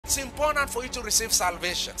it's important for you to receive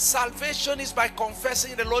salvation. Salvation is by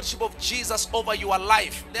confessing the Lordship of Jesus over your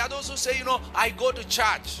life. There are those who say, you know, I go to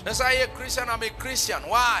church. They say, hey, Christian, I'm a Christian.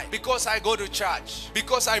 Why? Because I go to church.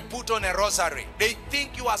 Because I put on a rosary. They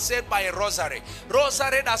think you are saved by a rosary.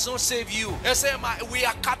 Rosary does not save you. They say, we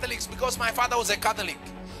are Catholics because my father was a Catholic.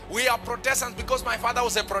 We are Protestants because my father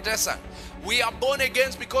was a Protestant. We are born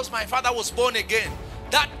again because my father was born again.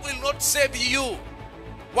 That will not save you.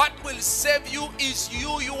 What will save you is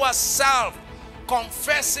you yourself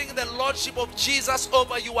confessing the Lordship of Jesus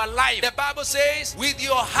over your life. The Bible says, with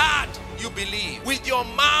your heart you believe. With your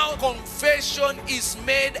mouth, confession is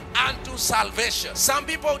made unto salvation. Some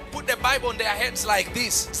people put the Bible on their heads like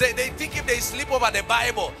this. Say they think if they sleep over the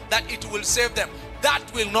Bible that it will save them. That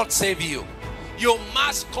will not save you. You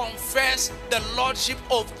must confess the Lordship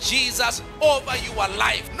of Jesus over your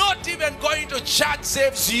life. Not even going to church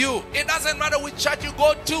saves you. It doesn't matter which church you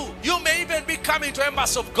go to. You may even be coming to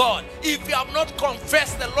Amos of God. If you have not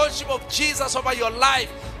confessed the Lordship of Jesus over your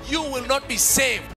life, you will not be saved.